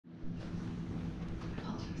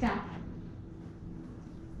Down.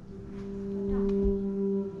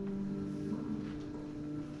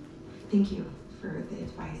 Thank you for the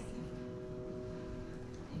advice.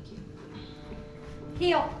 Thank you.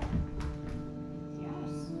 Heel.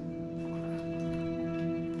 Yes.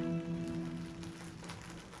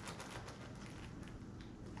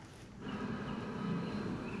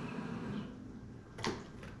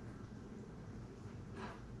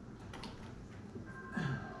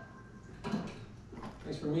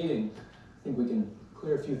 Thanks for meeting. I think we can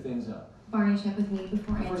clear a few things up. Barney, check with me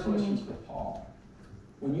before My first question's for Paul.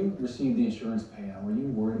 When you received the insurance payout, were you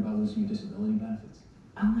worried about losing your disability benefits?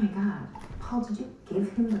 Oh my God. Paul, did you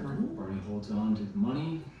give him the money? Barney holds on to the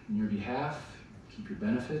money on your behalf, keep your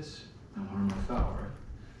benefits, no harm, no foul, right?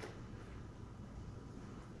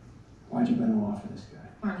 Why'd you bend the law for this guy?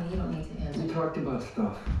 Barney, you don't need to answer. We talked about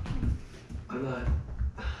stuff.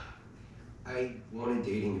 I wanted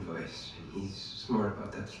dating advice, and he's smart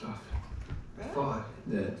about that stuff. I thought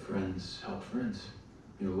that friends help friends.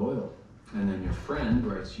 You're loyal. And then your friend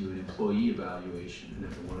writes you an employee evaluation. I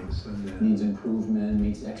never wanted to send that. Needs improvement,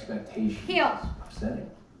 meets expectations. Heel. It's upsetting.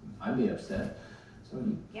 I'd be upset. So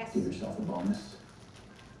you Yes. give yourself a bonus.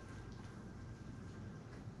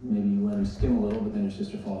 Maybe you let him skim a little, but then your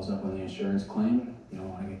sister follows up on the insurance claim. You don't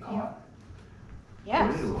want to get caught.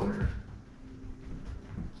 Yes. I need a lawyer.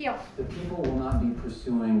 Heel. The people will not be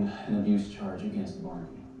pursuing an abuse charge against Barney.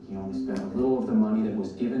 He only spent a little of the money that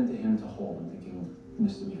was given to him to hold. I'm thinking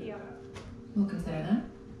misdemeanor Heel. theft. We'll consider that.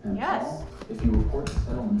 And Yes. Paul, if you report the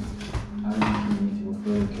settlement, I don't think you need to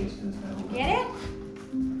refer the case to the federal government. Get it?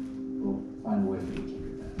 We'll find a way for you to keep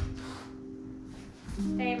your benefits.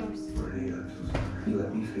 Favors. Barney, I'm so sorry. You let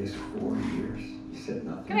me face 4 years. You said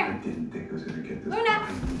nothing. Come here. I didn't think I was gonna get this Luna. far.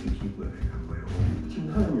 I need to keep living on my own. But you're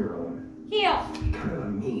not on your own. Heel. You counted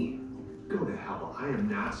on me. Go to hell. I am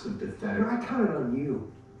not sympathetic. I counted on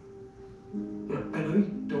you. You know, I know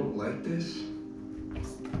you don't like this.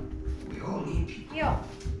 Yes. We all need people. Heel.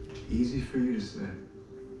 Easy for you to say.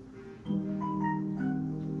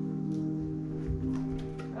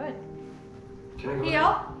 Good. Can I go?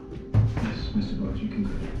 Heel. Yes, Mr. Bones, you can go.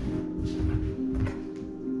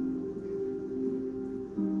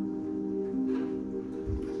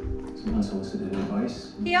 Some unsolicited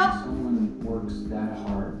advice. Heel. Someone works that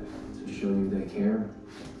hard to show you they care.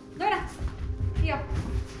 Luna. Heel.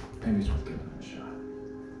 Maybe it's worth giving them a shot.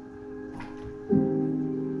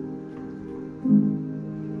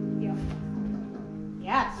 Heel.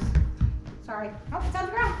 Yes. Sorry. Oh, it's on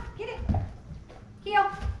the ground. Get it. Heel.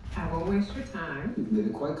 I won't waste your time. You've made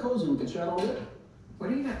it quite cozy. We can chat all day. What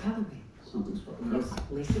are you not telling me? Something's fucking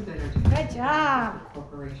up. Lisa Benner. Good job.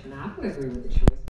 Corporation. I would agree with the choice.